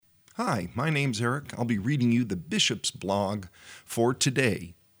Hi, my name's Eric. I'll be reading you the Bishop's blog for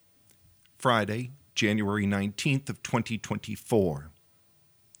today, Friday, January 19th of 2024.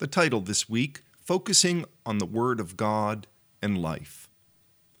 The title this week, Focusing on the Word of God and Life.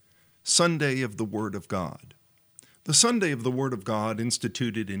 Sunday of the Word of God. The Sunday of the Word of God,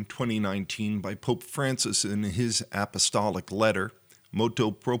 instituted in 2019 by Pope Francis in his apostolic letter,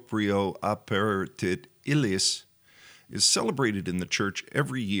 Motu Proprio Aperit Illis, is celebrated in the Church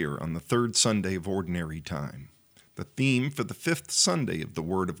every year on the third Sunday of Ordinary Time. The theme for the fifth Sunday of the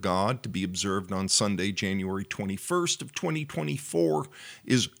Word of God, to be observed on Sunday, January 21st of 2024,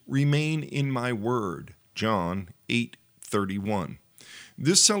 is Remain in My Word, John 8:31.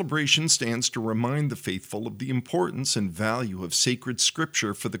 This celebration stands to remind the faithful of the importance and value of sacred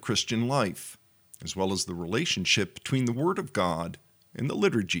Scripture for the Christian life, as well as the relationship between the Word of God and the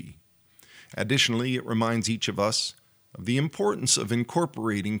liturgy. Additionally, it reminds each of us of the importance of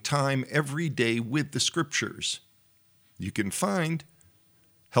incorporating time every day with the Scriptures. You can find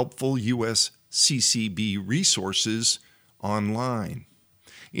helpful USCCB resources online.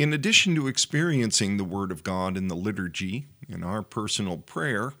 In addition to experiencing the Word of God in the liturgy, in our personal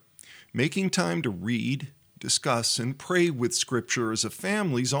prayer, making time to read, discuss, and pray with Scripture as a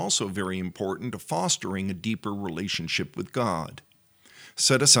family is also very important to fostering a deeper relationship with God.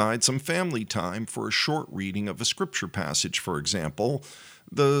 Set aside some family time for a short reading of a Scripture passage, for example,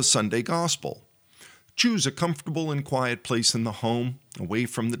 the Sunday Gospel. Choose a comfortable and quiet place in the home, away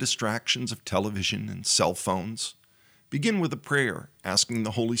from the distractions of television and cell phones. Begin with a prayer, asking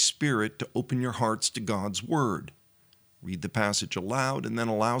the Holy Spirit to open your hearts to God's Word. Read the passage aloud and then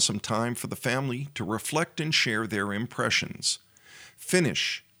allow some time for the family to reflect and share their impressions.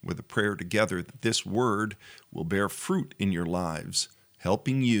 Finish with a prayer together that this Word will bear fruit in your lives,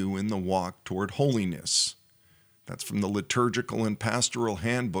 helping you in the walk toward holiness. That's from the Liturgical and Pastoral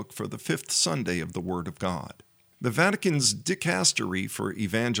Handbook for the fifth Sunday of the Word of God. The Vatican's Dicastery for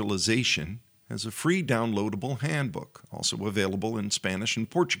Evangelization has a free downloadable handbook, also available in Spanish and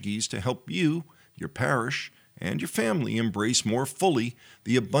Portuguese, to help you, your parish, and your family embrace more fully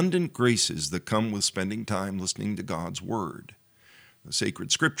the abundant graces that come with spending time listening to God's Word. The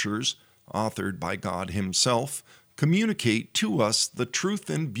sacred Scriptures, authored by God Himself, communicate to us the truth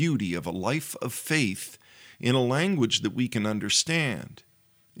and beauty of a life of faith in a language that we can understand.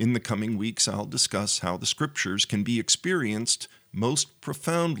 In the coming weeks, I'll discuss how the Scriptures can be experienced most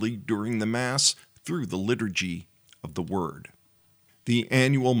profoundly during the Mass through the liturgy of the Word. The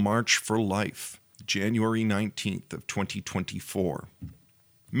Annual March for Life, January 19th of 2024.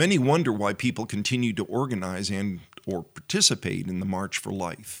 Many wonder why people continue to organize and or participate in the March for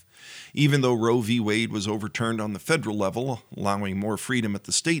Life. Even though Roe v. Wade was overturned on the federal level, allowing more freedom at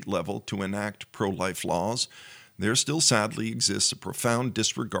the state level to enact pro-life laws, there still sadly exists a profound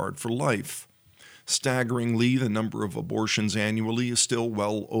disregard for life. Staggeringly, the number of abortions annually is still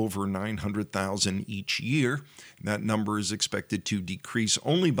well over 900,000 each year. That number is expected to decrease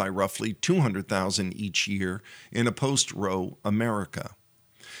only by roughly 200,000 each year in a post-Roe America.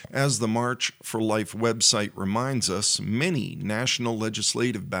 As the March for Life website reminds us, many national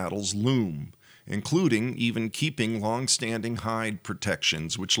legislative battles loom, including even keeping long-standing Hyde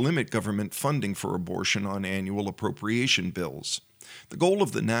protections which limit government funding for abortion on annual appropriation bills. The goal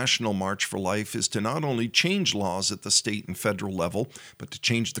of the National March for Life is to not only change laws at the state and federal level, but to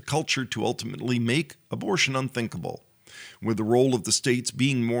change the culture to ultimately make abortion unthinkable. With the role of the states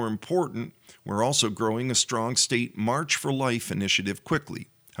being more important, we're also growing a strong state March for Life initiative quickly.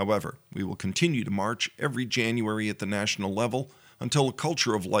 However, we will continue to march every January at the national level until a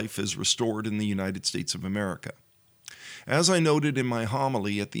culture of life is restored in the United States of America. As I noted in my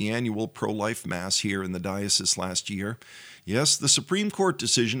homily at the annual pro-life Mass here in the diocese last year, yes, the Supreme Court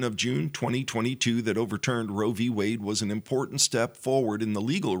decision of June 2022 that overturned Roe v. Wade was an important step forward in the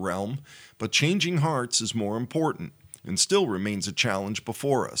legal realm, but changing hearts is more important and still remains a challenge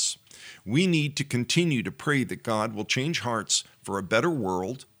before us. We need to continue to pray that God will change hearts for a better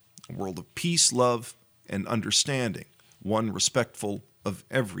world, a world of peace, love, and understanding, one respectful of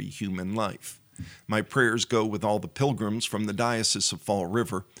every human life. My prayers go with all the pilgrims from the Diocese of Fall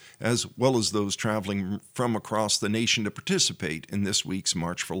River, as well as those traveling from across the nation to participate in this week's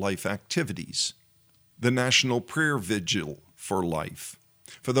March for Life activities. The National Prayer Vigil for Life.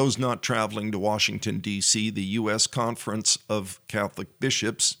 For those not traveling to Washington, D.C., the U.S. Conference of Catholic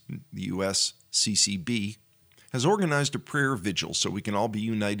Bishops, the USCCB, has organized a prayer vigil so we can all be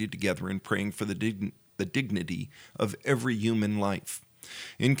united together in praying for the dignity of every human life.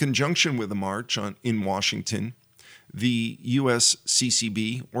 In conjunction with the march in Washington, the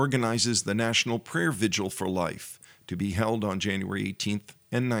USCCB organizes the National Prayer Vigil for Life, to be held on January 18th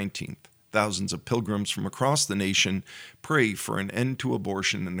and 19th. Thousands of pilgrims from across the nation pray for an end to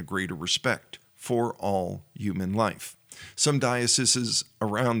abortion and a greater respect for all human life. Some dioceses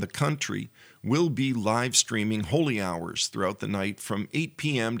around the country will be live streaming holy hours throughout the night from 8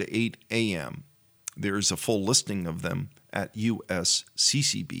 p.m. to 8 a.m. There is a full listing of them at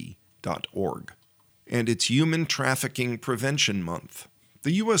usccb.org. And it's Human Trafficking Prevention Month.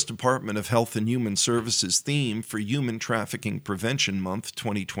 The U.S. Department of Health and Human Services theme for Human Trafficking Prevention Month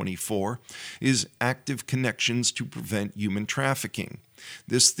 2024 is Active Connections to Prevent Human Trafficking.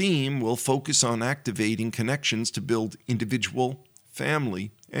 This theme will focus on activating connections to build individual,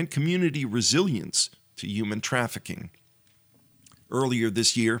 family, and community resilience to human trafficking. Earlier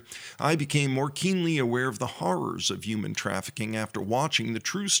this year, I became more keenly aware of the horrors of human trafficking after watching the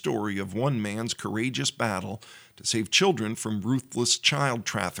true story of one man's courageous battle to save children from ruthless child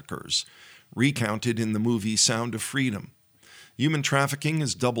traffickers, recounted in the movie Sound of Freedom. Human trafficking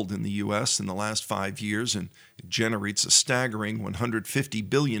has doubled in the U.S. in the last 5 years, and it generates a staggering $150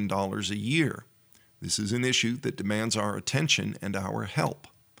 billion a year. This is an issue that demands our attention and our help.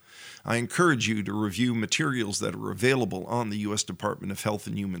 I encourage you to review materials that are available on the U.S. Department of Health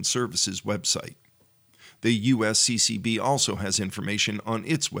and Human Services website. The USCCB also has information on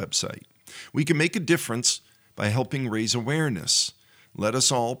its website. We can make a difference by helping raise awareness. Let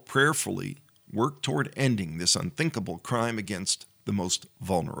us all prayerfully work toward ending this unthinkable crime against the most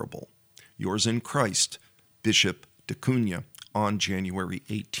vulnerable. Yours in Christ, Bishop Cunha, on January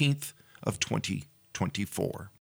 18th of 2024.